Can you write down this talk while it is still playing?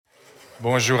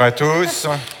Bonjour à tous.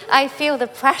 I feel the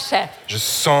pressure.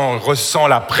 Ressens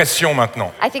la pression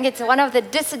maintenant. I think it's one of the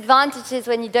disadvantages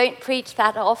when you don't preach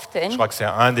that Je often. crois que c'est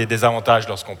un des désavantages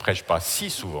lorsqu'on prêche pas si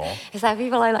souvent. Is that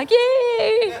people are like,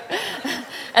 yay!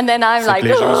 And then I'm C'est like, que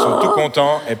les gens sont tout oh.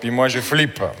 contents et puis moi je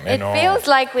flippe. Mais It non. feels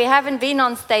like we haven't been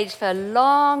on stage for a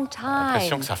long J'ai l'impression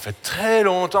time. que ça fait très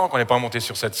longtemps qu'on n'est pas monté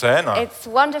sur cette scène. It's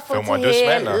wonderful Ça fait au moins to 2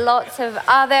 hear semaines. lots of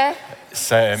other.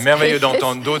 C'est merveilleux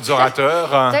d'entendre d'autres orateurs.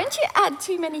 Don't you add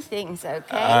too many things,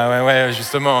 okay? Ah ouais,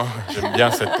 justement, j'aime bien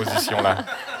cette position-là.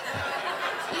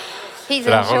 He's c'est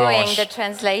la enjoying revanche. the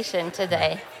translation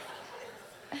today.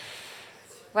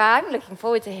 Well, I'm looking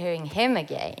forward to hearing him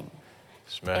again.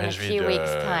 Je me In a réjouis few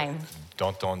weeks' time.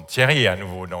 d'entendre Thierry à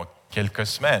nouveau dans quelques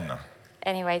semaines.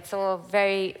 Anyway, it's all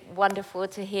very wonderful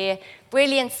to hear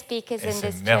brilliant speakers Et in c'est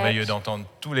this merveilleux church d'entendre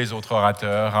tous les autres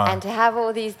orateurs, and to have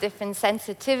all these different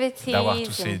sensitivities d'avoir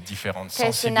toutes ces and différentes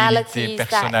sensibilités, personalities that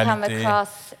come personnalités. across.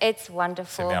 It's C'est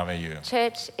wonderful. merveilleux.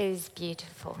 Church is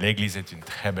beautiful. L'Église est une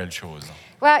très belle chose.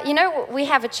 Well, you know, we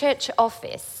have a church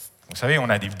office Vous savez, on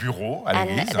a des bureaux à and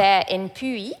l'Église, they're in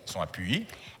Puy, qui sont à Puy,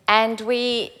 and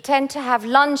we tend to have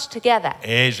lunch together.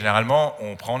 et généralement,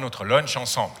 on prend notre lunch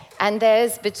ensemble. And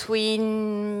there's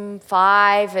between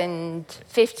 5 and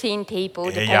 15 people,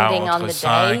 Et il y a depending on entre the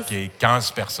 5 days. et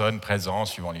 15 personnes présentes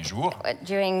suivant les jours.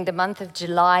 During the month of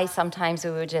July, sometimes we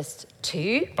were just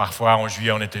 2. Parfois, en juillet,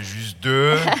 on était juste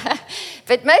 2,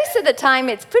 But most of the time,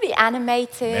 it's pretty mais la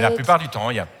animated. plupart du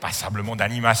temps, il y a passablement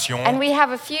d'animation. And we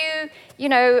have a few,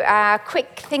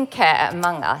 quick thinker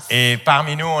among us. Et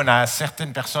parmi nous, on a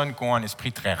certaines personnes qui ont un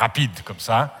esprit très rapide, comme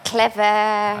ça,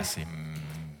 Clever, assez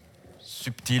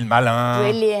subtil, malin,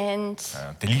 brilliant.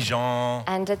 intelligent.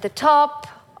 And at the top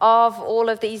of all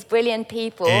of these brilliant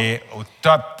people, Et au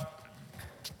top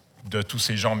de tous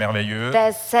ces gens merveilleux,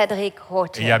 there's Cedric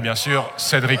il y a Horton. bien sûr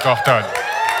Cédric Horton.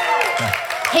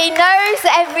 He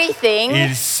knows everything.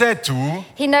 Il sait tout,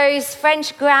 He knows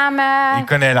French grammar. il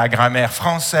connaît la grammaire He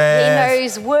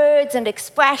française, knows words and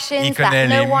expressions il connaît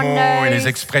that les no one mots et les knows.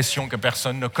 expressions que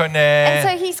personne ne And so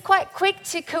connaît. he's quite quick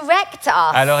to correct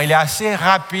us Alors il est assez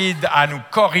rapide à nous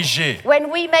corriger when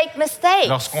we make mistakes.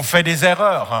 lorsqu'on fait des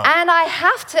erreurs. And I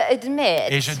have to admit,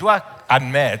 Et je dois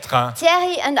admettre,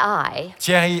 Thierry and I,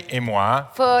 Thierry et moi,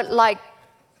 for like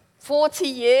 40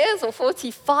 years or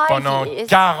 45 pendant years,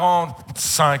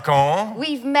 45 ans,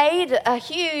 we've made a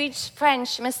huge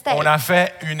French mistake. on a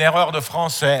fait une erreur de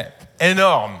français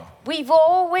énorme. We've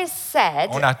always said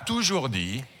On a toujours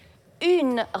dit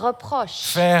une reproche.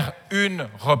 faire une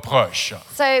reproche.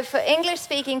 So for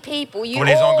English-speaking people, you Pour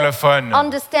les all anglophones,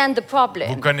 understand the Vous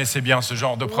problem. connaissez bien ce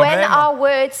genre de When problème. are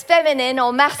words feminine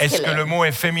or Est-ce que le masculine? mot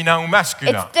est féminin ou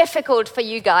masculin? It's difficult for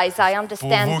you guys, I Pour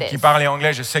understand vous qui this. parlez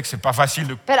anglais, je sais que c'est pas facile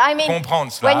de But I mean,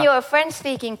 comprendre when cela. you're a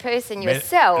French-speaking person Mais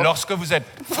yourself, lorsque vous êtes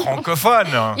francophone,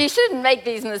 you shouldn't make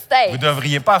these vous mistakes. ne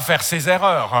devriez pas faire ces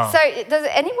erreurs. So, does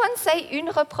anyone say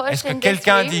une reproche Est-ce que in this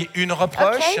quelqu'un room? dit une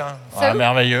reproche? Okay. Ah, So,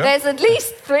 merveilleux. there's at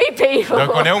least 3 people,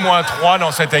 Donc on est au moins 3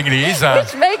 dans cette église.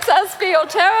 which makes us feel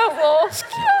terrible.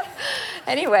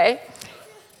 Anyway,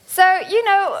 so,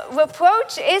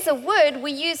 reproach is a word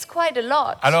we use quite a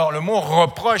lot. Alors le mot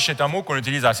reproche est un mot qu'on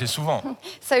utilise assez souvent.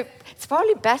 So, it's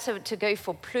probably better to go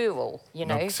for plural,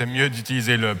 Donc c'est mieux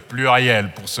d'utiliser le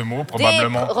pluriel pour ce mot, Des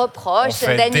probablement. On reproches,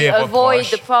 fait and then des you avoid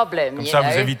reproches. the problem, Comme you ça,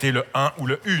 vous know. évitez le un ou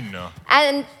le une.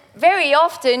 And very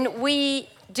often we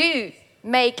do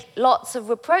make lots of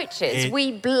reproaches. Et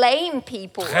We blame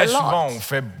people a Très souvent, lot. on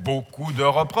fait beaucoup de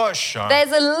reproches.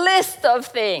 There's a list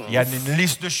of things. Il y a une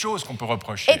liste de choses qu'on peut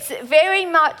reprocher. It's very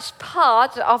much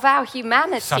part of our Ça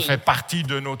humanity. fait partie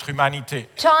de notre humanité.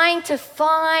 Trying to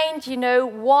find,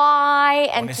 why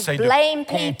On and to essaye blame de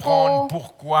comprendre people.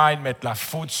 pourquoi et de mettre la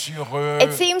faute sur eux.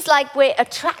 It seems like we're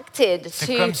attracted C'est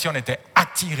to comme si on était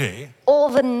attiré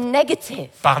all the negative.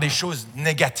 par des choses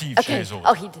négatives chez Okay. les autres.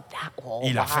 Oh, he did that. Oh,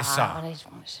 Il a fait ça. I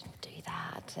shouldn't do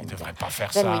that. Il And ne devrait pas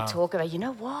faire then we ça. talk about, you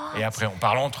know what? Et après, on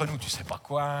parle entre nous, tu sais pas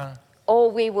quoi.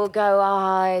 Or we will go,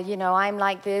 I'm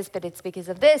like this, but it's because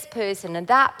of this person and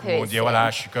that Ou on person. dit, voilà,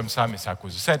 je suis comme ça, mais c'est à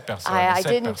cause de cette personne, I de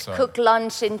cette didn't personne. cook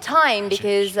lunch in time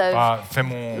because J'ai pas of fait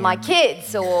mon my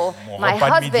kids or my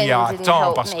repas de midi husband à didn't temps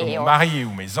help parce que me. mon or- mari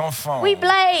ou mes enfants. We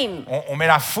blame. On met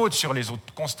la faute sur les autres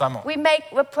constamment. We make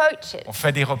reproaches. On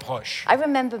fait des reproches. I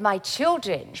remember my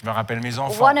children, Je me rappelle mes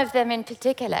enfants. one of them in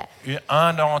particular.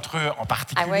 Un d'entre eux en I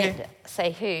particulier, won't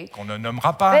say who, qu'on ne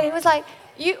nommera pas, but he was like,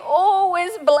 you always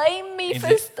blame me il for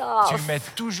dit, stuff. tu mets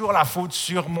toujours la faute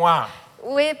sur moi.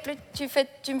 Oui, tu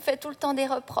me fais tout le temps des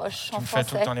reproches Tu en me fais tout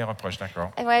français. le temps les reproches, d'accord.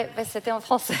 Oui, c'était en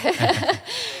français.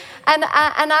 And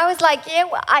I was like, yeah,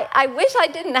 well, I wish I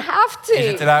didn't have Et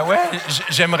j'étais to. là, ouais,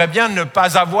 j'aimerais bien ne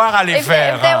pas avoir à les If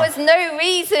faire. there hein. was no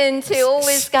reason to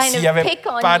always kind S'il n'y of avait pick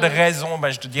on pas de you, raison, ben,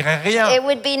 je te dirais rien. it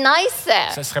would be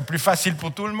nicer. Ça serait plus facile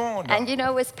pour tout le monde. And you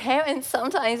know, as parents,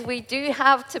 sometimes we do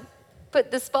have to put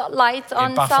the spotlight Et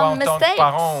on parfois, some en tant que mistakes.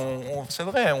 parents, c'est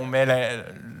vrai, on met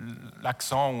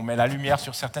l'accent, on met la lumière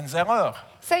sur certaines erreurs.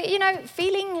 So, you know,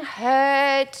 feeling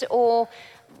hurt or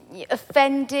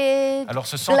offended, Alors,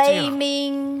 se sentir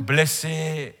blaming,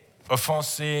 blessé,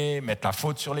 offensé, mettre la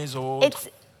faute sur les autres,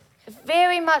 it's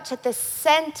very much at the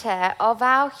center of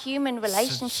our human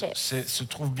relationships. se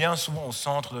trouve bien souvent au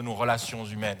centre de nos relations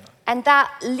humaines. And that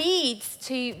leads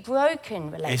to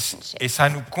broken Et relationships ça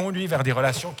nous conduit vers des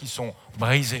relations qui sont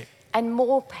brisées and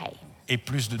more pain. et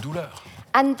plus de douleur.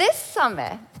 And this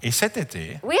summer, Et cet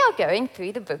été, we are going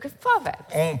through the book of Proverbs.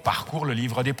 on parcourt le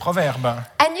livre des Proverbes.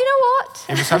 And you know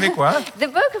Et what? vous savez quoi? The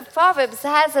book of Proverbs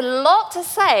has a lot to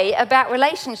say about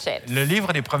relationships. Le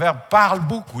livre des Proverbes parle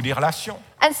beaucoup des relations.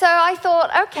 And so I thought,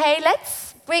 okay,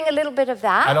 let's bring a little bit of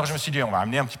that. Alors je me suis dit, on va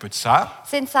amener un petit peu de ça.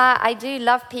 Since I do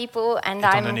love people and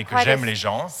Étant donné I'm que quite j'aime les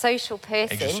gens a social et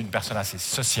que je suis person, une personne assez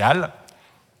sociale.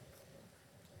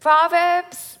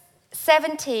 Proverbs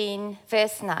 17,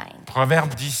 verse 9.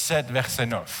 Proverbe 17, verset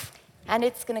 9. And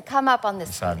it's going to come up on the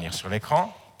Ça va screen. venir sur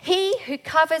l'écran. He who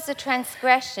covers a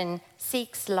transgression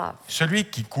seeks love, Celui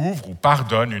qui couvre ou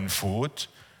pardonne une faute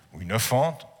ou une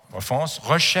offense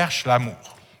recherche l'amour.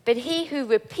 but he who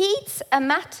repeats a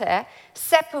matter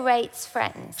separates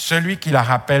friends. Celui qui la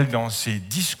rappelle dans ses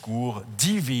discours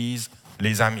divise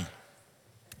les amis.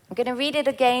 I'm going to read it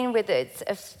again with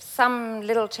some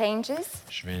little changes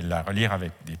Je vais la relire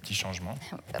avec des petits changements.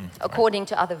 according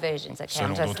to other versions. Okay,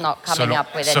 I'm just not coming selon- up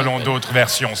with selon anything. d'autres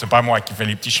versions, c'est pas moi qui fais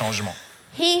les petits changements.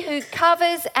 He who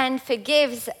covers and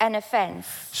forgives an offense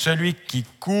Celui qui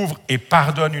couvre et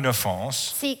pardonne une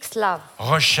offense seeks love,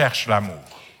 recherche l'amour.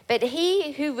 but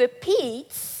he who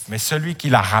repeats Mais celui qui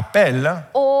la rappelle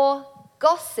or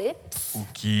gossips ou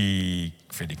qui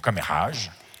fait des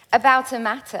commérages about a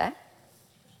matter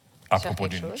à Sur propos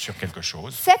quelque chose. sur quelque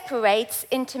chose separates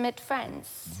intimate friends.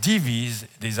 divise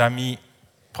des amis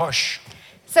proches.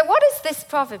 So what is this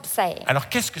proverb saying? Alors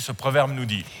qu'est-ce que ce proverbe nous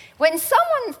dit? When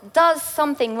someone does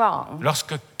something wrong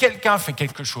Lorsque quelqu'un fait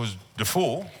quelque chose de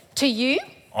faux to you,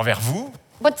 envers vous,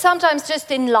 but sometimes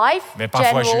just in life, mais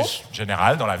parfois general, juste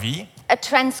général dans la vie, a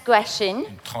transgression,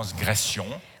 une transgression,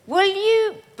 will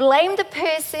you blame the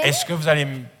person est-ce que vous allez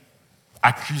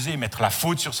accuser, mettre la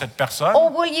faute sur cette personne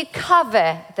or will you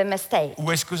cover the mistake?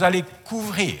 ou est-ce que vous allez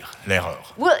couvrir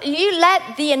l'erreur? Will you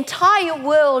let the entire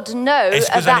world know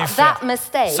Est-ce que vous allez about faire that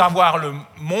mistake? savoir le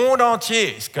monde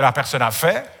entier ce que la personne a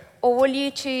fait Or will you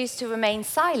choose to remain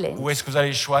silent ou est-ce que vous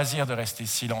allez choisir de rester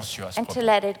silencieux à ce and to propos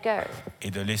let it go?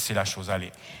 et de laisser la chose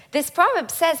aller? This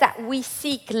proverb says that we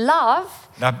seek love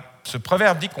Ce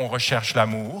proverbe dit qu'on recherche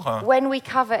l'amour when we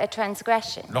cover a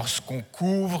transgression. lorsqu'on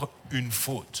couvre une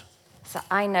faute. So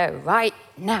I know right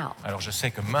now Alors je sais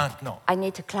que maintenant, I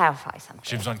need to clarify j'ai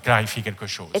something. besoin de clarifier quelque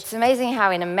chose. It's amazing how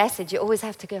in a message you always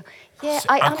have to go, yeah, C'est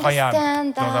I incroyable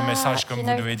understand that. dans un message comme you vous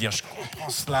know. devez dire, je comprends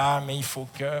cela, mais il faut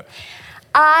que...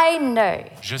 I know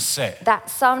Je sais that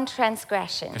some que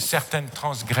transgressions certaines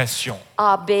transgressions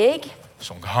are big,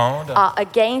 sont grandes, are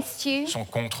against you, sont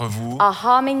contre vous, are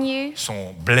harming you,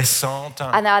 sont blessantes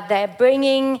and they're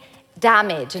bringing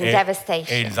damage and et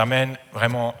devastation. ils amènent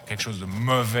vraiment quelque chose de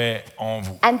mauvais en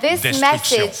vous. And this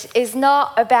Destruction. message is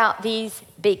not about these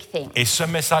big things. Et ce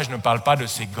message ne parle pas de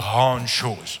ces grandes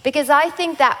choses. Because I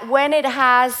think that when it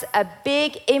has a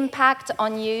big impact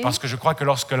on you, Parce que je crois que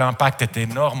lorsque l'impact est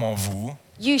énorme en vous,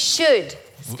 you should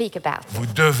speak about it. vous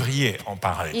devriez en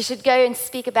parler. You should go and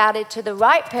speak about it to the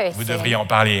right Vous devriez person, en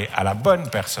parler à la bonne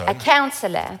personne, a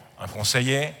counselor. un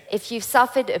conseiller, If you've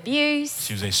suffered abuse,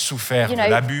 si vous avez souffert you de know,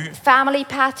 l'abus family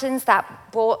patterns that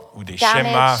brought ou des schémas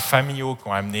damage. familiaux qui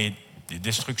ont amené des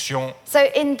destructions. So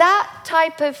in that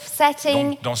type of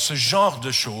setting, Donc, dans ce genre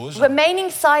de choses, remaining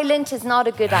silent is not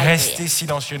a good rester idea.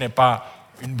 silencieux n'est pas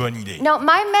une bonne idée. No,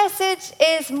 my message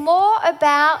is more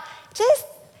about just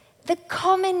the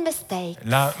common mistakes.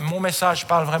 Là, mon message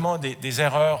parle vraiment des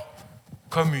erreurs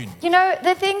communes, You know,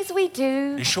 the things we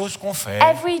do les choses qu'on fait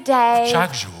every day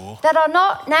chaque jour, that are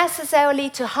not necessarily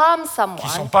to harm qui ne sont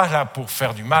someone, pas là pour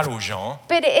faire du mal aux gens,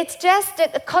 but it's just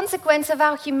a consequence of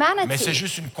our mais c'est humanity.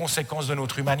 juste une conséquence de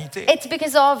notre humanité. It's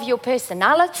because of your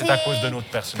personality, C'est à cause de notre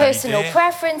personnalité personal ou des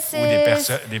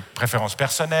preferences, des préférences a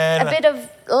personnelles, bit of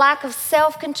lack of parfois un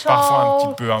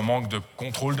self-control. petit peu un manque de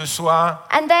contrôle de soi.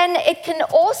 And then it can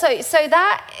also, so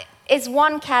that is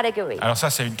one category. Alors ça,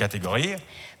 c'est une catégorie.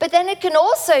 But then it can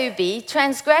also be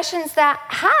transgressions that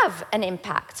have an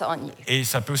impact on you. Et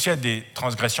ça peut aussi être des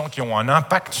transgressions qui ont un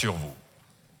impact sur vous.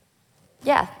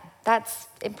 Yeah, that's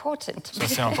important. Ça,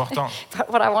 c'est important. But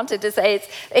what I wanted to say is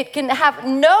it can have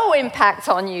no impact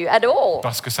on you at all.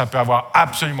 Parce que ça peut avoir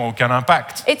absolument aucun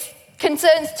impact. It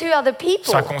concerns two other people.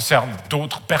 Ça concerne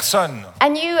d'autres personnes.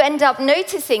 And you end up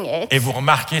noticing it. Et vous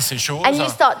remarquez ces choses. And you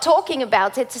start talking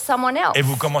about it to someone else. Et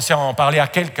vous commencez à en parler à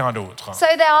quelqu'un d'autre. So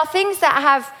there are things that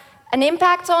have an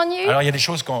impact on you, Alors il y a des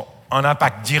choses qui ont un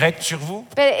impact direct sur vous,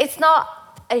 but it's not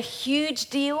a huge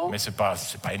deal. mais c'est pas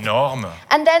énorme.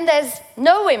 And then there's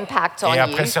no impact on Et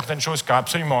après, you. certaines choses qui n'ont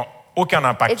absolument aucun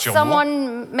impact It's sur vous,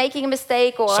 someone making a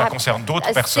mistake or Ça concerne d'autres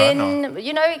a personnes. sin.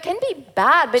 You know, it can be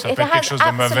bad, but Ça it peut être quelque has chose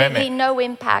de mauvais, absolutely no mais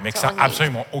impact que ça on n'a you.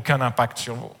 absolument aucun impact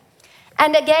sur vous.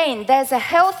 And again, there's a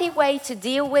healthy way to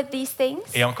deal with these things.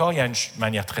 Et encore, il y a une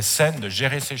manière très saine de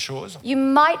gérer ces choses. You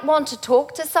might want to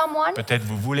talk to someone, Peut-être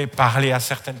vous voulez parler à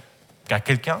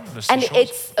quelqu'un de ces and choses.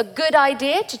 it's a good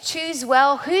idea to choose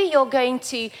well who you're going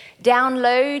to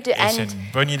download Et c'est and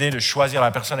une bonne idée de choisir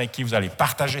la personne avec qui vous allez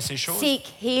partager ces choses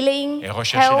seek healing, et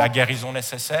rechercher la help. guérison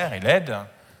nécessaire et l'aide.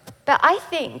 But I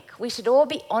think we should all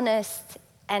be honest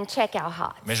and check our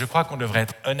hearts. Mais je crois qu'on devrait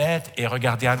être honnête et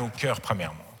regarder à nos cœurs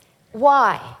premièrement.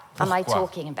 Why am I Pourquoi?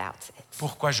 talking about it?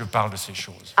 Pourquoi je parle de ces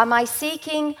choses? Am I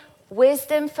seeking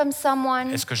wisdom from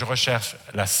someone Est-ce que je recherche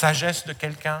la sagesse de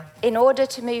quelqu'un in order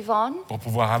to move on? pour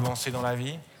pouvoir avancer dans la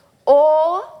vie?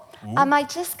 Or am I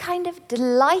just kind of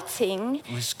delighting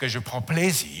Ou est-ce que je prends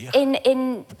plaisir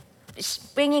in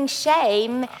bringing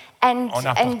shame and en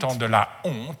apportant de la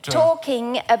honte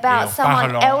talking et about en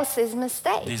someone parlant else's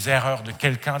mistake? des erreurs de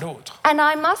quelqu'un d'autre? And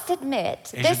I must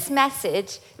admit, Et this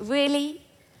message really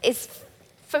is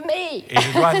for me. Et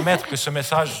je dois admettre que ce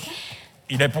message,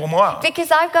 il est pour moi. Because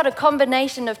I've got a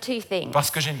combination of two things. Parce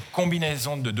que j'ai une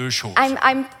combinaison de deux choses.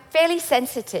 I'm fairly Je suis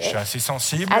sensitive, assez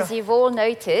sensible, as you've all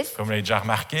noticed. comme vous l'avez déjà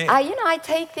remarqué. I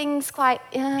take things quite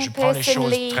Je prends les choses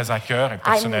personally. très à cœur et I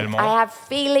personnellement. have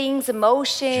feelings, J'ai des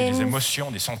emotions.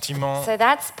 émotions, des sentiments. So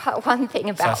that's one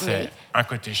thing Ça, about c'est me. un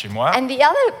côté chez moi. And the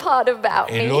other part about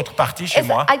Et me l'autre partie chez is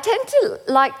moi, I tend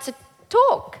to like to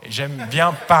talk, j'aime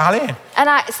bien parler. and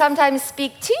I sometimes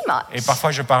speak too Et much.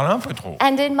 parfois, je parle un peu trop.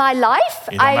 And in my life,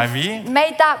 Et dans ma I've vie,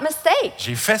 made that mistake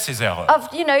J'ai fait ces erreurs. of,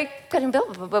 going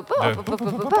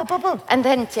and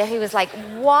then Thierry was like,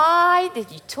 "Why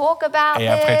did you talk about Et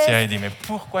après, this?" Thierry dit, mais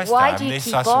pourquoi est-ce que tu Why as do you amené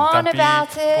keep ça sur on le tapis?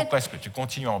 about it? Pourquoi est-ce que tu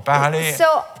continues à en parler? So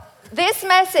this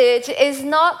message is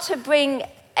not to bring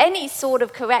any sort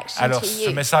of correction Alors, to ce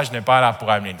you. message n'est pas là pour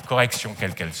amener une correction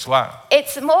quelle qu'elle soit.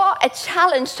 It's more a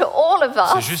challenge to all of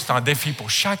C'est us, juste un défi pour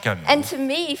chacun de and nous. to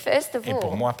me first of Et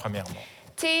pour all, moi, premièrement.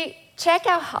 to check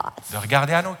our hearts De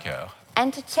regarder à nos cœurs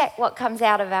and to check what comes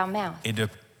out of our mouth. et de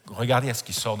regarder à ce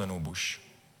qui sort de nos bouches.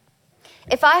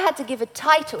 If I had to give a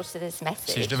title to this Si je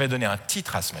message, devais donner un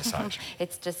titre à ce message,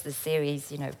 it's just the series,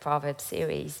 Proverbs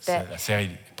series, c'est la série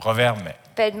des Proverbes, mais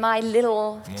but my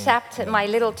little chapter, my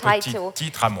little petit title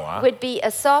titre à moi, would be A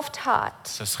Soft Heart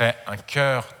ce serait un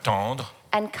cœur tendre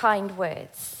and Kind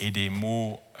Words. et des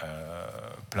mots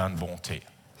pleins de bonté.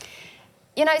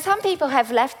 Some people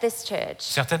have left this church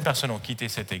Certaines personnes ont quitté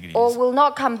cette église or will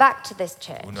not come back to this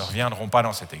church ou ne reviendront pas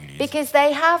dans cette église because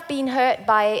they have been hurt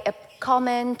by a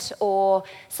comment or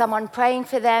someone praying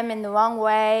for them in the wrong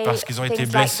way. parce qu'ils ont été things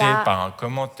like blessés that. par un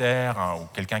commentaire ou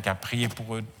quelqu'un qui a prié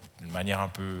pour eux d'une manière un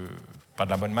peu pas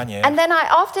de la bonne manière. And then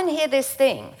I often hear this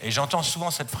thing. Et j'entends souvent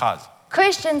cette phrase.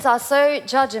 Christians are so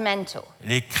judgmental.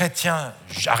 Les chrétiens,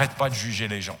 j'arrête pas de juger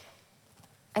les gens.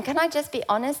 And can I just be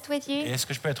honest with Et you? est-ce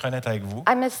que je peux être honnête avec vous?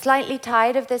 I'm slightly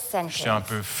tired of this Je suis un sentence.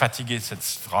 peu fatigué de cette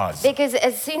phrase. Because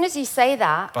as soon as you say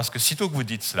that, Parce que sitôt que vous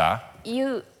dites cela,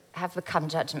 you have become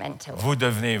judgmental. vous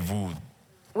devenez, vous,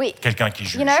 We, quelqu'un qui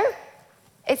juge.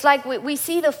 it's like we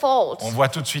see the fault. On voit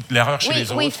tout de suite l'erreur chez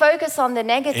les We autres focus on the et on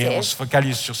negative. se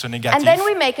focalise sur ce And négatif. then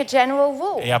we make a general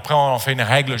rule. Et après, on en fait une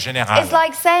règle générale. It's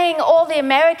like saying all the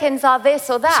Americans are this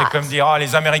or C'est that. comme dire, oh,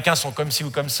 les Américains sont comme ci ou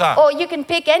comme ça. Or you can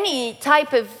pick any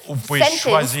type of Ou vous pouvez sentence.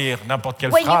 choisir n'importe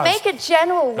quelle When you phrase. make a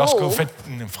general Lorsque vous rule, faites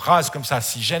une phrase comme ça,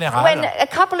 si when générale, a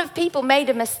couple of people made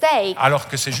a mistake alors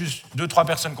que c'est juste 2-3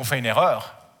 personnes qui ont fait une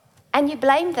erreur and you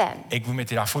blame them, et que vous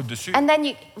mettez la faute dessus, and then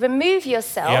you remove et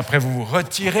yourself après vous vous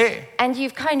retirez and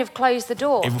you've kind of closed the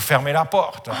door. et vous fermez la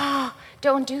porte.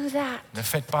 Don't do that. Ne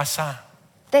faites pas ça.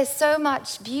 There's so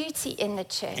much beauty in the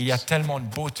church. Il y a tellement de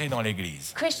beauté dans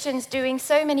l'Église. Christians doing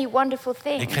so many wonderful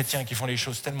Les things. chrétiens qui font des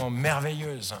choses tellement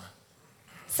merveilleuses.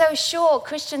 So sure,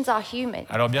 Christians are human.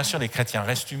 Alors bien sûr, les chrétiens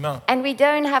restent humains. And we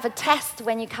don't have a test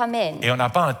when you come in. Et on n'a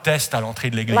pas un test à l'entrée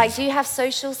de l'église. Like, do you have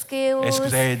social skills? Est-ce que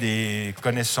vous avez des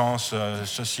connaissances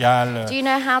sociales? Do you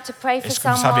know how to pray for Est-ce que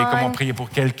vous savez comment someone? prier pour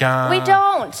quelqu'un? We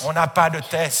don't. On n'a pas de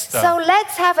test. So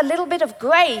let's have a little bit of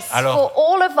grace Alors, for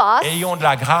all of us ayons de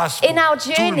la grâce pour in our tout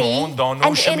le journey monde dans nos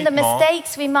and in the cheminements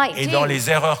mistakes we might et dans do. les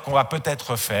erreurs qu'on va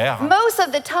peut-être faire. Most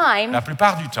of the time, La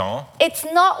plupart du temps, it's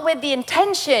not with the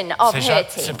intention of c'est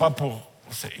hurting. pas pour...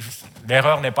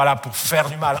 L'erreur n'est pas là pour faire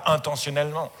du mal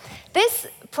intentionnellement. This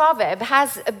proverb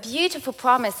has a beautiful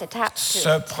promise attached to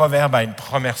Ce it. proverbe a une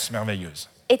promesse merveilleuse.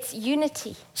 It's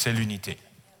unity. C'est l'unité.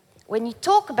 When you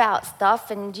talk about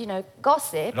stuff and,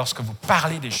 gossip, Lorsque vous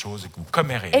parlez des choses et que vous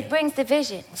commérez, it brings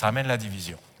division. ça amène la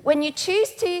division. When you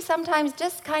choose to sometimes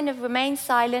just kind of remain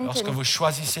silent Lorsque and vous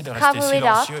choisissez de rester cover it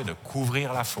silencieux up, et de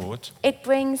couvrir la faute, it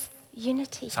brings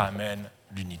unity. ça amène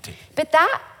l'unité. But that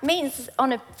means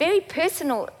on a very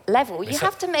personal level, you ça-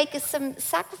 have to make some Mais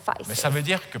sacrifices. ça veut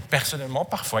dire que personnellement,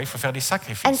 parfois, il faut faire des And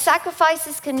sacrifices.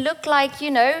 sacrifices can look like,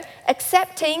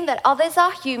 accepting that others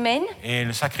are human Et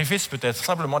le sacrifice peut être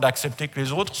simplement d'accepter que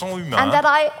les autres sont and humains that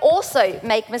I also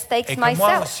make mistakes et que moi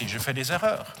myself. aussi, je fais des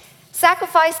erreurs.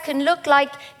 Sacrifice can look like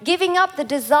giving up the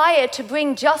desire to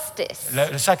bring justice.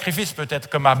 Le sacrifice peut être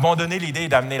comme abandonner l'idée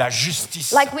d'amener la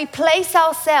justice. Like we place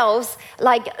ourselves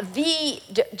like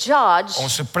the judge On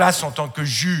se place en tant que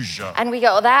juge and we go,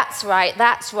 oh, that's right,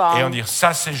 that's et on wrong, dit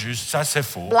ça c'est juste, ça c'est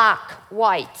faux, black,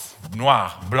 white.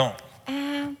 noir, blanc.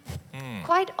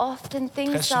 Quite often Très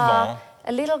things souvent, are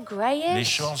a little Les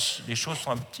grayish. choses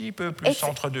sont un petit peu plus It's,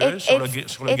 entre deux, it- sur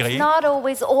le it's gris. not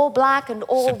always all black and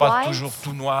all C'est pas white toujours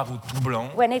tout noir ou tout blanc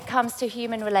when it comes to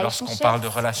human lorsqu'on parle de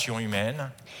relationships. relations humaines.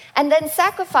 And then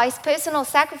sacrifice, personal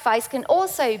sacrifice can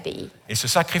also be Et ce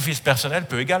sacrifice personnel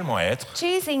peut également être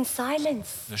choosing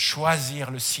silence. de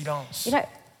choisir le silence.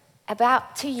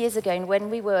 About 2 years ago, when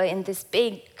we were in this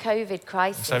big COVID Vous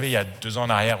crisis, savez, il y a 2 ans en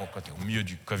arrière, quand on était au milieu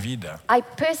du Covid, I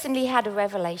personally had a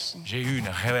revelation. j'ai eu une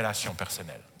révélation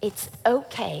personnelle. It's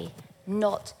okay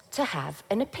not to have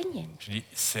an opinion. Je dis,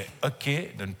 c'est OK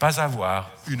de ne pas avoir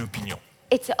une opinion.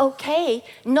 It's okay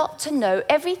not to know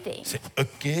everything C'est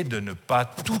OK de ne pas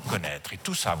tout connaître et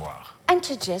tout savoir. and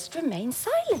to just remain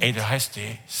silent. Et de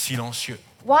rester silencieux.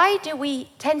 Why do we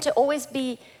tend to always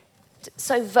be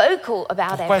so vocal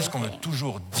about Pourquoi est-ce qu'on veut everything?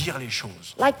 toujours dire les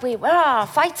choses? Like we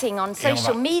fighting on Et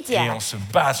social et media. on se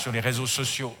bat sur les réseaux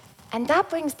sociaux. And that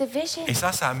brings division. Et ça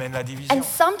amène la division. And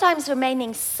sometimes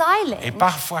remaining Et silent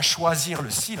parfois, choisir le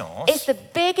silence is the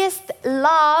biggest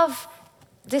love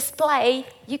display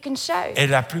you can show. est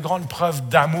la plus grande preuve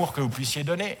d'amour que vous puissiez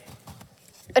donner.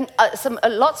 And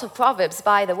lots of proverbs,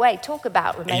 by the way, talk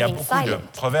about Et il y a remaining beaucoup de silent.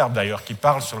 proverbes d'ailleurs qui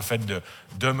parlent sur le fait de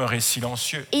demeurer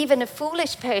silencieux. Even a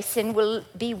foolish person will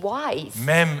be wise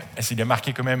Même, s'il est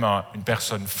marqué quand même, une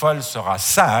personne folle sera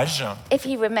sage if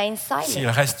he remains s'il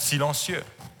silent. reste silencieux.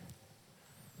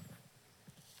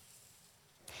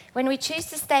 When we choose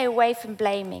to stay away from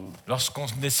blaming, Lorsqu'on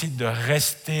décide de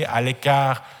rester à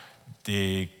l'écart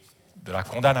de la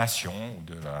condamnation ou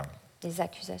des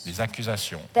accusations, des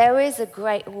accusations, there is a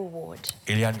great reward.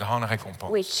 il y a une grande récompense.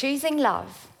 We're choosing love,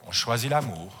 On choisit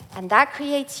l'amour, and that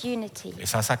creates unity, et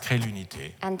ça crée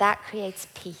l'unité, and that creates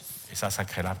peace. et ça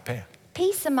crée la paix.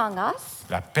 Peace among us,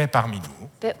 La paix parmi nous,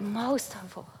 but most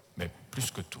of all, mais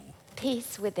plus que tout,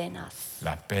 peace within us.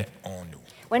 la paix en nous.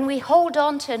 When we hold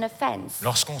on to an offense,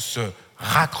 Lorsqu'on se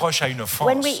raccroche à une offense,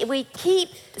 when we keep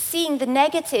seeing the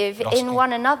negative in one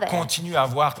lorsqu'on another, continue à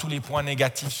voir tous les points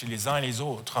négatifs chez les uns et les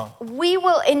autres, we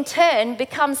will in turn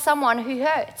become someone who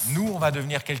hurts. nous, on va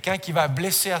devenir quelqu'un qui va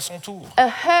blesser à son tour. A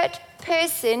hurt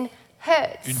person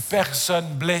hurts. Une personne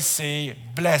blessée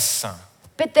blesse.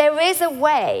 But there is a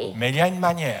way Mais il y a une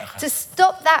manière to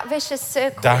stop that vicious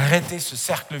circle d'arrêter ce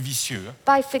cercle vicieux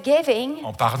by forgiving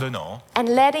en pardonnant and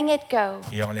letting it go.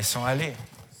 et en laissant aller.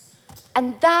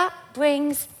 And that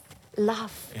brings love.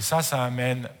 Et ça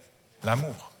amène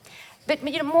l'amour. But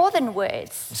more than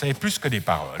words, Vous savez, plus que des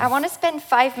paroles. I want to spend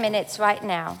 5 minutes right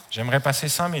now J'aimerais passer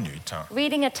 5 minutes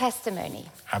reading a testimony.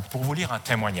 pour vous lire un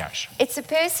témoignage. It's a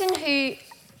person who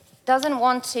doesn't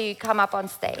want to come up on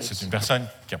C'est stage. une personne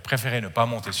qui a préféré ne pas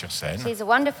monter sur scène. She's a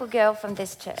wonderful girl from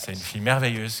this C'est church. une fille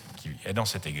merveilleuse qui est dans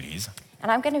cette église. And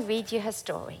I'm going to read you her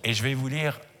story. Et je vais vous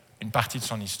lire une partie de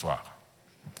son histoire.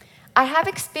 I have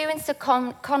experienced a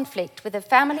conflict with a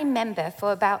family member for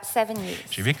about 7 years.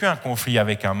 J'ai vécu un conflit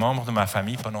avec un membre de ma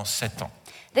famille pendant 7 ans.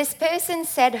 This person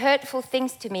said hurtful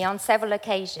things to me on several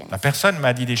occasions, La personne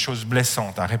m'a dit des choses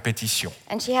blessantes à répétition.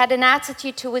 and she had an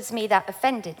attitude towards me that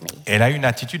offended me. Elle a une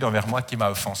attitude envers moi qui m'a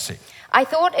offensé. I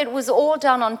thought it was all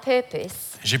done on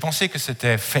purpose J'ai pensé que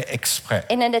c'était fait exprès,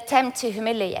 in an attempt to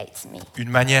humiliate me. une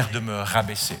manière de me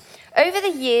rabaisser. Over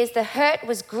the years, the hurt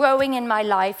was growing in my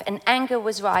life and anger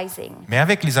was rising. Mais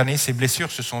avec les années, ces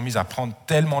blessures se sont mises à prendre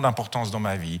tellement d'importance dans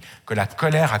ma vie que la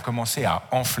colère a commencé à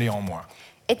enfler en moi.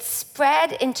 It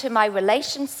spread into my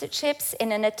relationships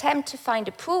in an attempt to find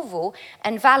approval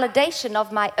and validation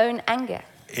of my own anger.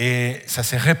 Et ça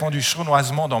s'est répandu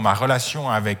sournoisement dans ma relation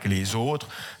avec les autres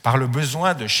par le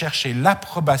besoin de chercher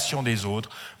l'approbation des autres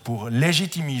pour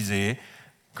légitimiser,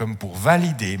 comme pour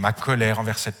valider ma colère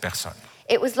envers cette personne.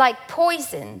 It was like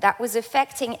poison that was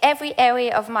affecting every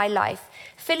area of my life,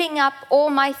 filling up all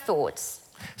my thoughts.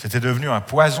 C'était devenu un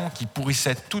poison qui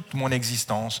pourrissait toute mon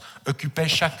existence, occupait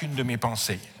chacune de mes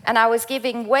pensées. And I was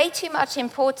giving way too much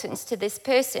importance to this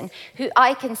person who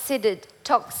I considered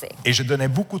toxic. Et je donnais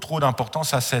beaucoup trop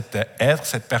d'importance à cet être,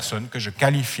 cette personne que je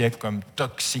qualifiais comme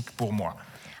toxique pour moi.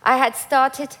 I had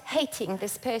started hating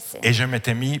this person. Et je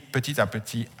m'étais mis petit à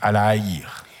petit à la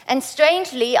haïr. And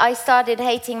strangely, I started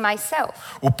hating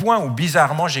myself. Au point où,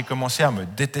 bizarrement, j'ai commencé à me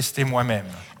détester moi-même.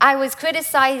 I was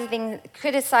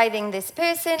criticizing this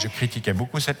person, Je critiquais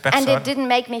beaucoup cette and personne, it didn't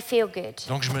make me feel good.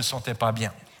 donc je me sentais pas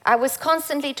bien. I was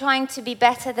constantly trying to be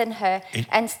better than her Et-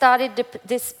 and started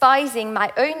despising my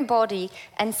own body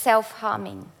and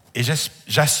self-harming. Et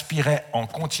j'aspirais en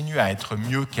continu à être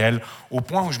mieux qu'elle, au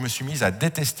point où je me suis mise à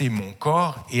détester mon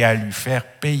corps et à lui faire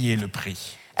payer le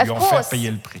prix. Of Lui en faire course,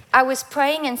 payer le prix. I was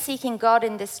praying and seeking God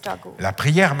in this struggle. La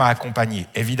prière m'a accompagné,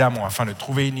 évidemment, afin de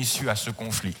trouver une issue à ce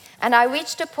conflit. And I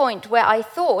reached a point where I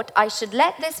thought I should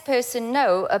let this person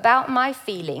know about my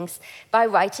feelings by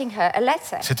writing her a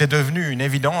letter. C'était devenu une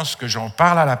évidence que j'en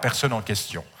parle à la personne en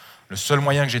question. Le seul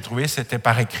moyen que j'ai trouvé, c'était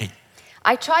par écrit.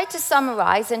 I tried to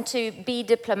summarize and to be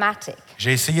diplomatic,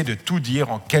 J'ai essayé de tout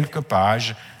dire en quelques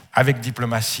pages avec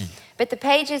diplomatie. but the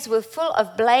pages were full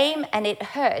of blame and it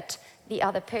hurt the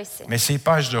other person. Mais ces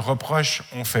pages de reproches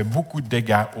ont fait beaucoup de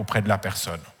dégâts auprès de la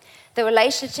personne, The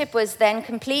relationship was then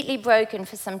completely broken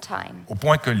for some time. au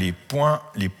point que les ponts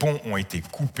ont été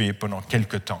coupés pendant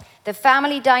quelque temps. The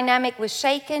family dynamic was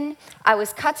shaken. I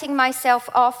was cutting myself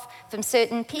off from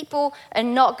certain people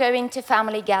and not going to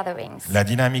family gatherings. La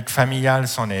dynamique familiale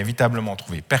s'en est évitablement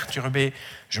trouvée perturbée.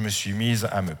 Je me suis mise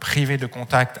à me priver de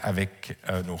contact avec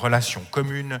nos relations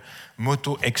communes,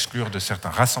 m'auto-exclure de certains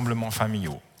rassemblements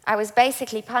familiaux, I was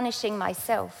basically punishing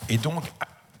myself, et donc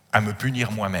à me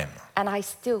punir moi-même. and I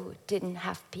still didn't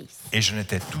have peace. Et je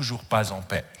n'étais toujours pas en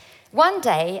paix. One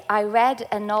day, I read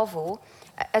a novel,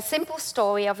 a simple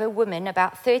story of a woman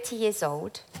about 30 years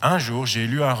old Un jour, j'ai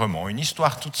lu un roman, une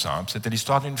histoire toute simple. C'était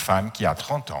l'histoire d'une femme qui a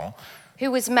 30 ans, who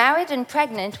was married and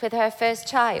pregnant with her first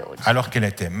child. alors qu'elle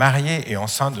était mariée et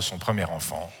enceinte de son premier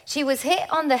enfant, She was hit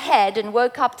on the head and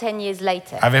woke up 10 years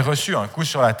later. avait reçu un coup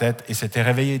sur la tête et s'était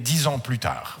réveillée 10 ans plus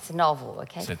tard. It's a novel,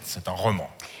 okay? C'est un roman.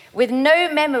 With no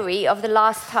memory of the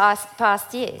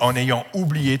past years. En ayant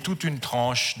oublié toute une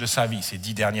tranche de sa vie, ces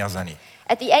 10 dernières années.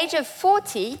 At the age of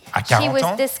 40, À she 40 was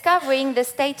ans, discovering the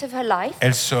state of her life.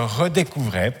 Elle se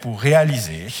redécouvrait pour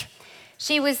réaliser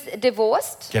She was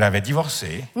divorced, qu'elle avait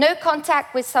divorcé, no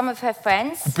contact with some of her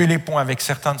friends, coupé les ponts avec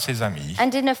certains de ses amis and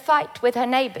in a fight with her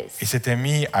neighbors. et s'était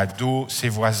mis à dos ses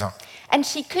voisins. And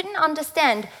she couldn't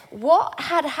understand what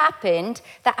had happened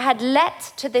that had led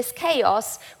to this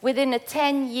chaos within a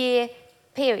 10-year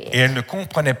period. Et elle ne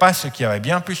comprenait pas ce qui avait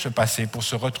bien pu se passer pour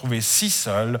se retrouver si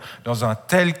seule dans un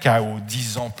tel chaos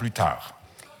 10 ans plus tard.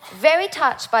 Very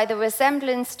touched by the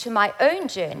resemblance to my own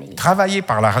journey, Travaillé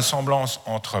par la ressemblance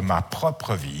entre ma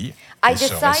propre vie I et ce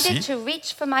decided récit, to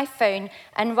reach for my phone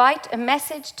and write a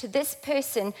message to this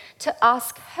person to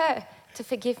ask her to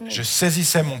forgive me. je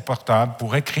saisissais mon portable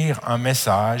pour écrire un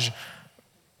message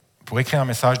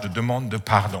de demande de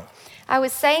pardon. I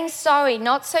was saying sorry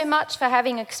not so much for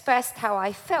having expressed how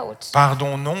I felt,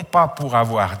 Pardon non pas pour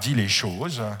avoir dit les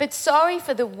choses, but sorry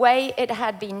for the way it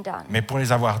had been done, mais pour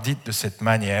les avoir dites de cette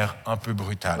manière un peu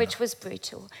brutale. which was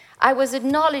brutal. I was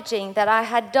acknowledging that I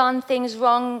had done things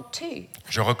wrong too,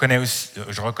 Je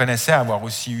reconnaissais avoir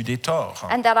aussi eu des torts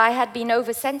and that I had been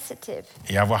oversensitive.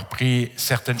 et avoir pris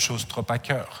certaines choses trop à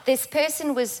cœur. This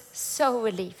person was so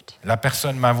relieved. La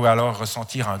personne m'avouait alors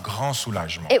ressentir un grand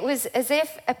soulagement. It was as if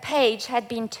a page had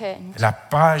been turned, La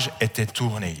page était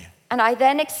tournée. And I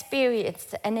then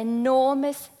experienced an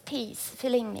enormous peace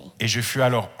filling me. Et je fus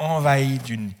alors envahi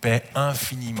d'une paix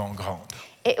infiniment grande.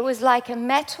 It was like a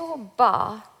metal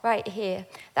bar right here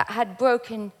that had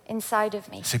broken inside of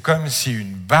me. C'est comme si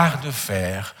une barre de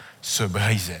fer se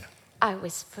brisait. I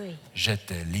was free.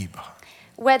 J'étais libre.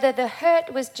 Whether the hurt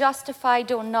was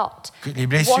justified or not Que les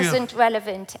blessures, wasn't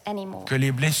relevant anymore. que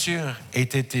les blessures aient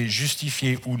été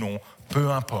justifiées ou non,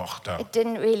 peu importe. It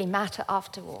didn't really matter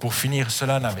after all. Pour finir,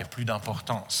 cela n'avait plus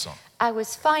d'importance. I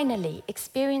was finally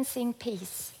experiencing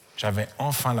peace J'avais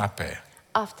enfin la paix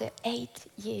after 8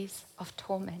 years of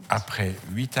torment. après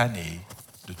 8 années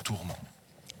de tourments.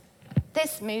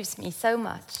 This moves me so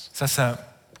much.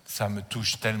 Ça me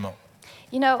touche tellement.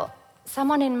 You know,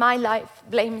 someone in my life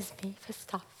blames me for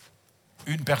stuff.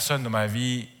 Une personne dans ma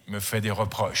vie me fait des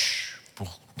reproches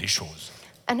pour des choses.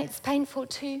 And it's painful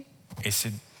too. Et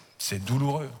c'est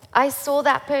douloureux. I saw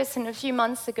that person a few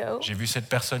months ago, J'ai vu cette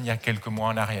personne il y a quelques mois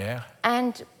en arrière.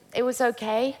 and it was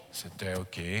okay. C'était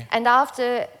OK. And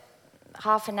after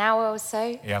half an hour or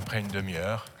so, Et après une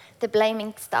demi-heure, the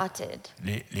blaming started.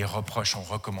 les reproches ont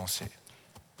recommencé.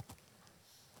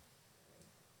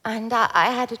 And I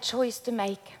had a choice to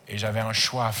make. Et j'avais un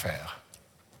choix à faire.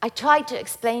 I tried to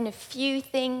explain a few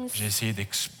things J'ai essayé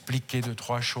d'expliquer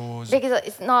 2-3 choses because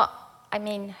it's not, I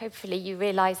mean, hopefully you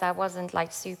realize I wasn't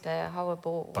like super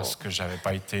horrible. parce que j'avais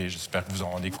pas été, j'espère que vous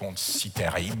en rendez compte, si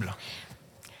terrible.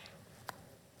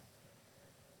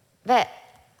 But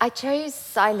I chose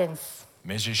silence.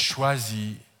 Mais j'ai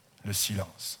choisi le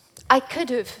silence. I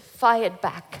could have fired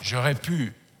back. J'aurais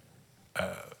pu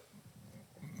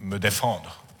me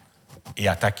défendre et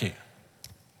attaquer.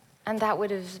 And that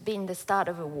would have been the start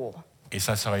of a war. Et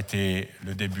ça aurait été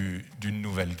le début d'une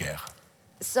nouvelle guerre.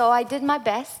 So I did my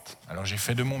best, Alors j'ai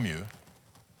fait de mon mieux,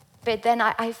 but then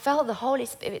I felt the Holy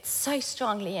Spirit so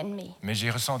strongly in me, mais j'ai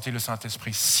ressenti le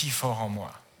Saint-Esprit si fort en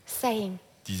moi, saying,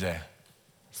 disait,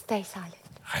 stay silent.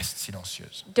 reste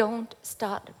silencieuse. Don't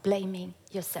start blaming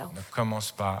yourself. Ne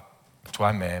commence pas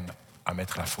toi-même à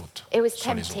mettre la faute It was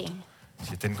sur les autres. tempting,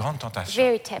 C'était une grande tentation.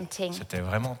 very tempting, C'était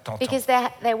vraiment tentant. because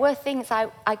there were things I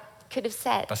could have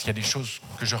said, Parce qu'il y a des choses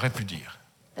que j'aurais pu dire,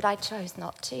 but I chose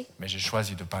not to, mais j'ai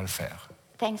choisi de ne pas le faire,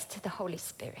 thanks to the Holy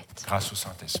Spirit. grâce au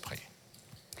Saint-Esprit.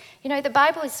 You know, the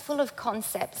Bible is full of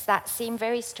concepts that seem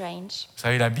very strange, Vous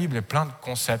savez, la Bible est pleine de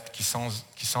concepts qui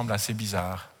semblent assez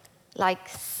bizarres, like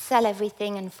sell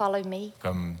everything and follow me,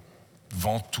 comme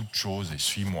vends toutes choses et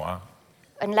suis-moi,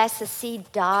 unless a seed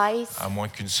dies, à moins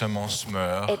qu'une semence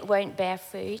meure, it won't bear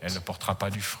fruit, elle ne portera pas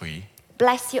du fruit.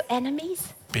 bless your enemies,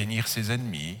 Bénir ses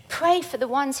ennemis, pray for the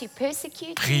ones who persecute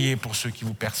you. prier pour ceux qui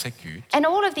vous persécutent. And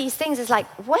all of these things is like,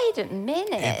 wait a Et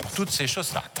minute, pour toutes ces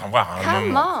choses, là, attends voir un come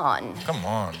moment. on, Come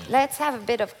on. let's have a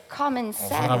bit of common On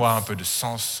va en avoir un sense. peu de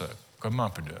sens commun, un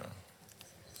peu de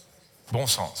bon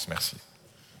sens, merci.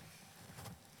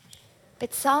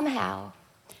 But somehow,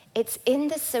 it's in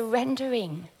the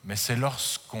surrendering, Mais c'est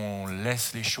lorsqu'on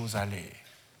laisse les choses aller,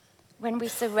 when we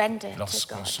surrender to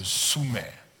lorsqu'on God, se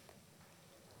soumet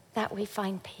that we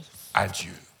find peace. à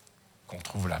Dieu, qu'on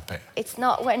trouve la paix. It's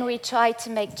not when we try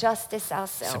to make justice C'est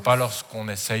ourselves. pas lorsqu'on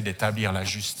essaye d'établir la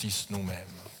justice nous-mêmes.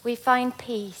 We find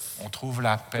peace. On trouve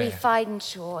la We paix, find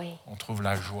joy. on trouve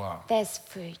la joie, There's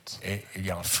fruit. et il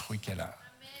y a un fruit qu'elle a.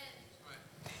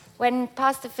 When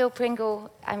Pastor Phil Pringle,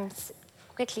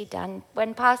 quickly done.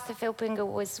 When Pastor Phil Pringle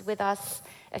was with us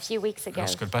a few weeks ago,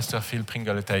 Lorsque le pasteur Phil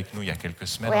Pringle était avec nous il y a quelques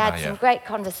semaines we en had some arrière, great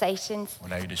conversations.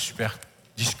 on a eu des super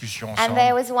discussions And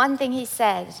there ensemble. was one thing he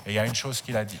said. Et il y a une chose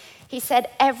qu'il a dit. He said,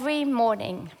 every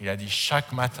morning Il a dit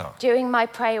chaque matin, during my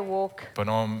prayer walk,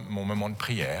 pendant mon moment de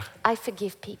prière, I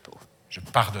forgive people. je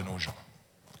pardonne aux gens.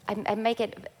 I make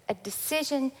it a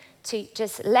decision to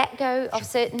just let go of Je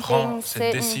certain prends things, cette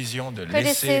certain décision de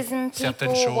laisser criticism,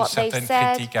 certaines people, choses, what they've certaines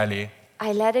said. critiques aller.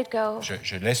 I let it go.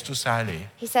 Je laisse tout ça aller.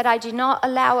 He said, I do not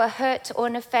allow a hurt or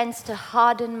an offense to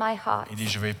harden my heart. Il dit,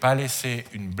 je ne vais pas laisser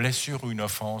une blessure ou une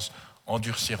offense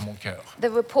endurcir mon cœur. The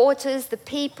reporters, the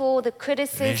people, the Les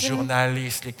criticism,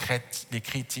 journalistes, les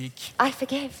critiques, I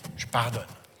forgive. je pardonne.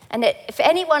 And if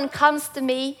anyone comes to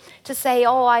me to say,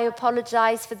 oh, I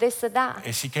apologize for this or that,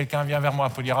 Et si quelqu'un vient vers moi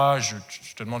pour dire, ah, je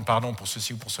te demande pardon pour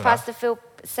ceci ou pour cela, Pastor Phil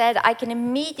said, I can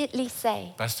immediately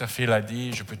say, Pasteur Phil a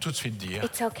dit, je peux tout de suite dire,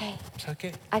 it's okay. c'est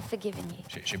OK, I've forgiven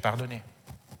you. j'ai pardonné.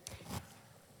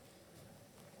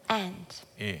 And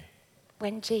Et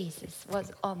when Jesus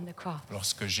was on the cross,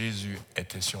 lorsque Jésus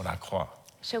était sur la croix,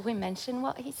 shall we mention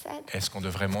what he said? est-ce qu'on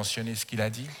devrait mentionner ce qu'il a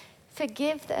dit?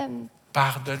 Forgive them,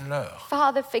 pardonne-leur.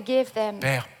 Father, forgive them,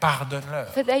 Père, pardonne-leur,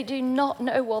 for they do not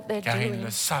know what they're car ils doing. ne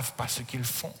savent pas ce qu'ils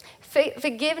font.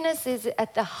 Forgiveness is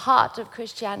at the heart of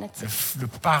Christianity. Le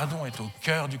pardon est au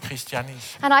cœur du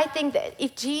christianisme. And I think that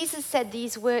if Jesus said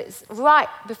these words right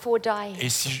before dying, Et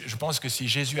je pense que si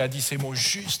Jésus a dit ces mots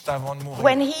juste avant de mourir,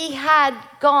 when he had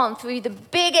gone through the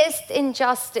biggest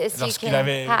injustice you lorsqu'il can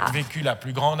avait have, vécu la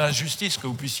plus grande injustice que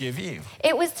vous puissiez vivre,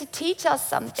 it was to teach us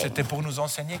something. c'était pour nous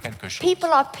enseigner quelque chose.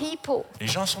 People are people. Les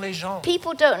gens sont les gens.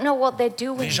 People don't know what they're Les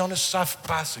doing. gens ne savent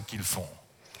pas ce qu'ils font.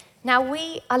 Now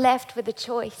we are left with a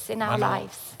choice in our Maintenant,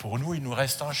 lives. pour nous, il nous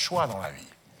reste un choix dans la vie.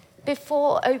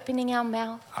 Before opening our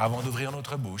mouth, Avant d'ouvrir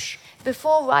notre bouche,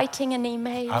 before writing an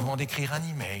email, avant d'écrire un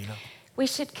email, we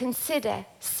should consider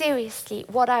seriously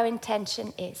what our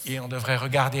intention is. et on devrait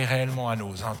regarder réellement à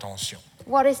nos intentions.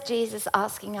 What is Jesus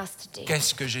asking us to do?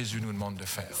 Qu'est-ce que Jésus nous demande de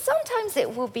faire? Sometimes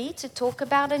it will be to talk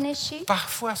about an issue,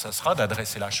 Parfois, ça sera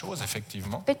d'adresser la chose,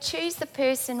 effectivement, but choose the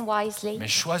person wisely. mais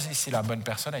choisissez la bonne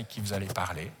personne avec qui vous allez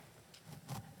parler.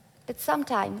 But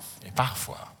sometimes Et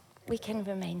parfois, we can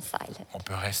remain silent. on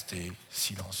peut rester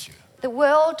silencieux. The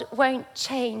world won't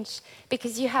change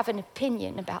because you have an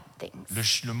opinion about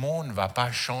things. Le monde ne va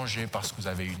pas changer parce que vous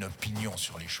avez une opinion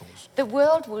sur les choses. The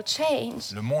world will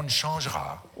change Le monde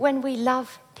changera when we love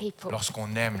people.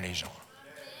 lorsqu'on aime les gens.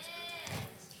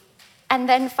 And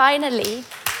then finally,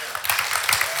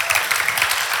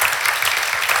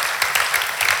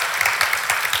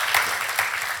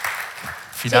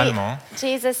 Finalement,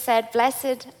 Jesus said,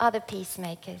 "Blessed are the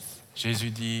peacemakers,"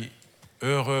 Jésus dit,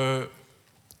 heureux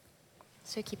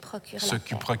ceux qui procurent ceux la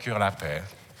qui paix, procurent la paix,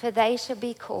 for they shall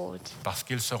be called parce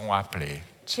qu'ils seront appelés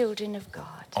children of God.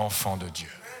 enfants de Dieu.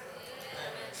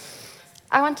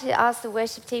 I want to ask the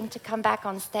worship team to come back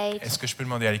on stage. Est-ce que je peux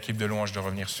demander à l'équipe de louange de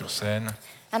revenir sur scène?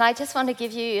 And I just want to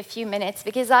give you a few minutes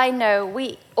because I know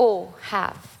we all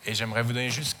have Et j'aimerais vous donner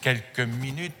juste quelques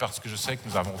minutes parce que je sais que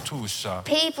nous avons tous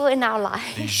people in our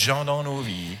des lives gens dans nos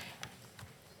vies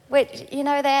which, you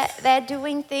know, they're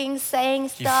doing things, saying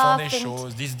qui font stuff. des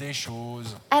choses, disent des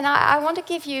choses. And I want to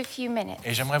give you a few minutes.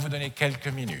 Et j'aimerais vous donner quelques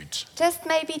minutes Just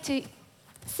maybe to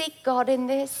seek God in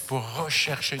this. pour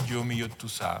rechercher Dieu au milieu de tout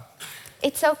ça.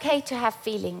 It's okay to have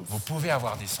feelings. Vous pouvez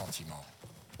avoir des sentiments.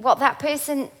 What that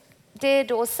person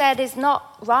did or said is not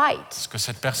right. Ce que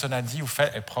cette personne a dit ou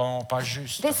fait est probablement pas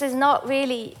juste. This is not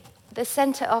really the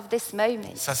center of this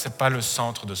moment. Ça, c'est pas le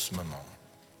centre de ce moment.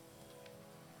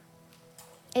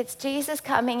 It's Jesus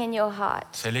coming in your heart,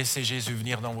 C'est laisser Jésus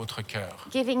venir dans votre cœur,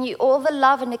 giving you all the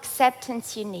love and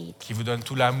acceptance you need. qui vous donne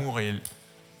tout l'amour et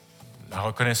la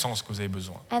reconnaissance que vous avez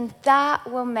besoin. And that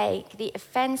will make the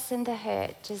offense and the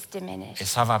hurt just diminish. Et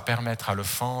ça va permettre à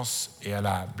l'offense et à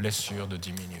la blessure de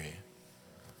diminuer.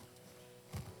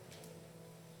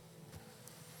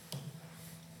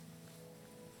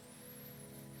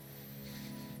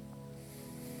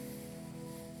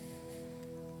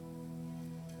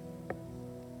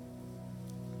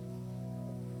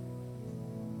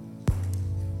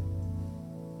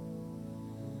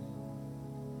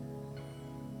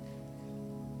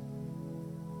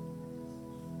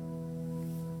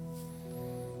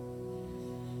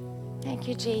 Thank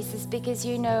you, Jesus, because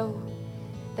you know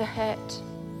the hurt.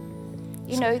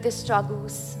 You know the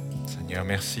struggles. Seigneur,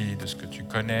 merci de ce que tu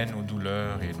connais, nos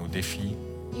douleurs et nos défis.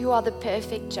 You are the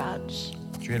perfect judge.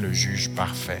 Tu es le juge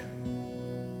parfait.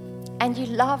 And you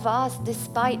love us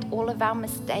despite all of our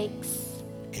mistakes.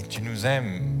 Et tu nous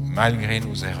aimes malgré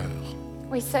nos erreurs.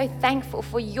 We're so thankful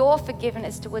for your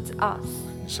forgiveness towards us.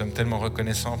 Nous sommes tellement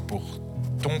reconnaissants pour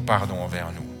ton pardon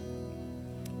envers nous.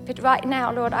 But right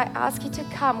now, Lord, I ask you to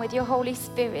come with your Holy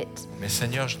Spirit Mais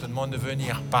Seigneur, je te demande de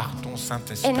venir par ton in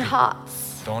Saint-Esprit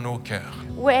hearts dans nos cœurs,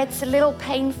 where it's a little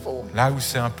painful, là où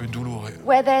c'est un peu douloureux,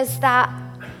 where there's that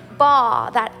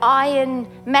bar, that iron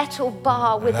metal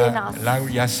bar within là, us. là où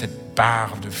il y a cette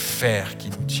barre de fer qui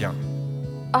nous tient.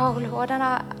 Oh, Lord, and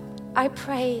I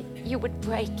pray you would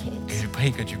break Et it. je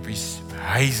prie que tu puisses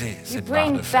briser You cette barre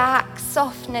bring de fer, back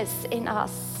softness in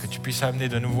us. que tu puisses amener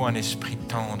de nouveau un esprit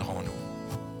tendre en nous.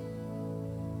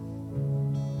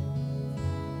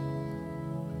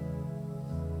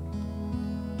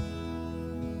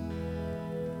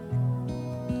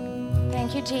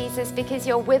 Thank you, Jesus, because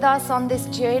you're with us on this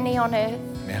journey on earth.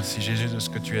 Merci Jésus de ce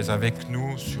que tu es avec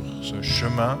nous sur ce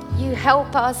chemin. You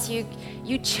help us, you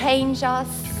change us,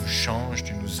 Tu nous changes,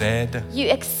 tu nous aides, you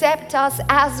accept us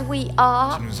as we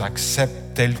are, tu nous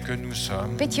acceptes tels que nous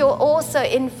sommes. but you're also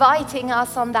inviting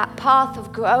us on that path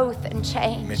of growth and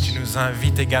Mais change. tu nous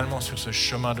invites également sur ce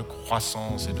chemin de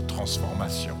croissance et de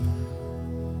transformation.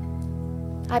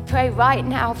 I pray right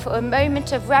now for a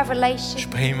moment of Je revelation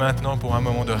prie maintenant pour un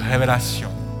moment de révélation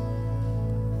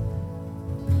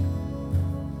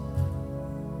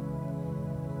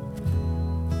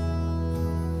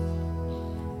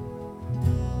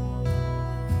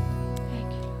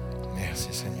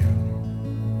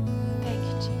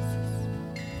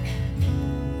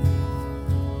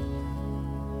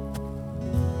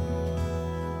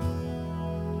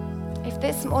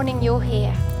this morning you're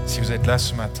here Si vous êtes là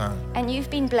ce matin and you've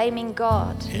been blaming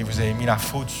God, et vous avez mis la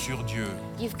faute sur Dieu,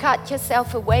 you've cut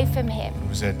yourself away from Him,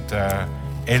 vous êtes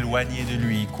éloigné de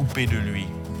lui, coupé de lui,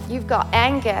 you've got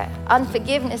anger,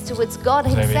 unforgiveness towards God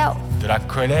vous avez Himself, de la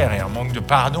colère et un manque de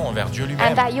pardon envers Dieu and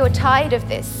lui-même, that you're tired of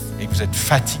this, et que vous êtes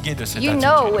fatigué de cette you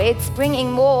know attitude, it's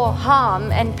bringing more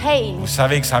harm and pain, vous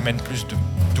savez que ça amène plus de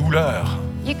douleur.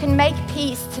 you can make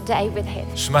peace today with Him.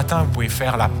 Ce matin, vous pouvez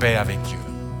faire la paix avec Dieu.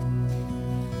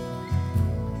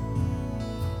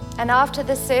 And after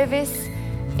the service,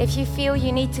 if you feel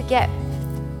you need to get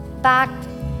back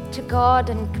to God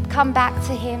and come back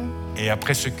to Him, Et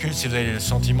après ce culte, si vous avez le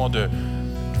sentiment le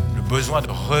besoin de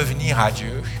revenir à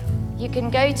Dieu, you can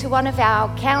go to one of our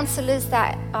counselors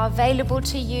that are available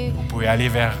to you. vous pouvez aller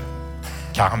vers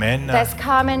Carmen. There's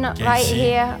Carmen qui est right ici.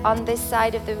 here on this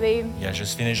side of the room. Il y a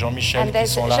Justine et Jean-Michel And qui there's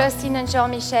sont là. Justine and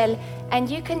Jean-Michel. And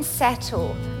you can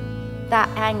settle that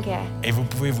anger. Et vous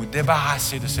pouvez vous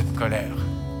débarrasser de cette colère.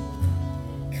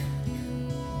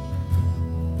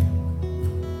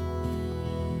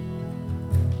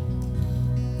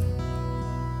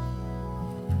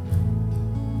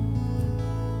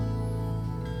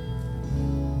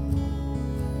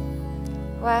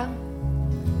 Well,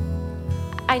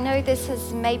 I know this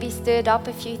has maybe stirred up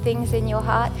a few things in your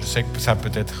heart, Je sais que ça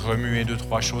peut être remué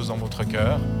 2-3 choses dans votre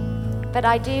cœur, but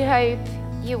I do hope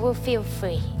you will feel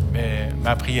free. mais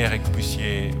ma prière est que vous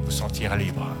puissiez vous sentir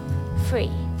libre. Free.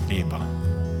 Libre.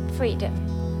 Freedom.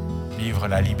 Vivre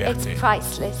la It's liberté.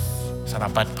 priceless. Ça n'a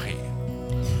pas de prix.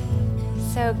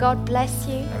 So God bless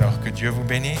you. Alors que Dieu vous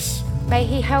bénisse, May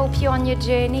He help you on your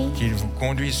journey qu'il vous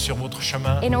conduise sur votre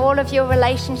chemin, in all of your dans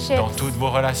relationships, toutes vos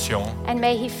relations, and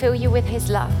may He fill you with His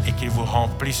love. et qu'il vous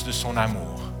remplisse de son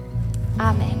amour.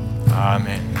 Amen.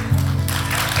 Amen.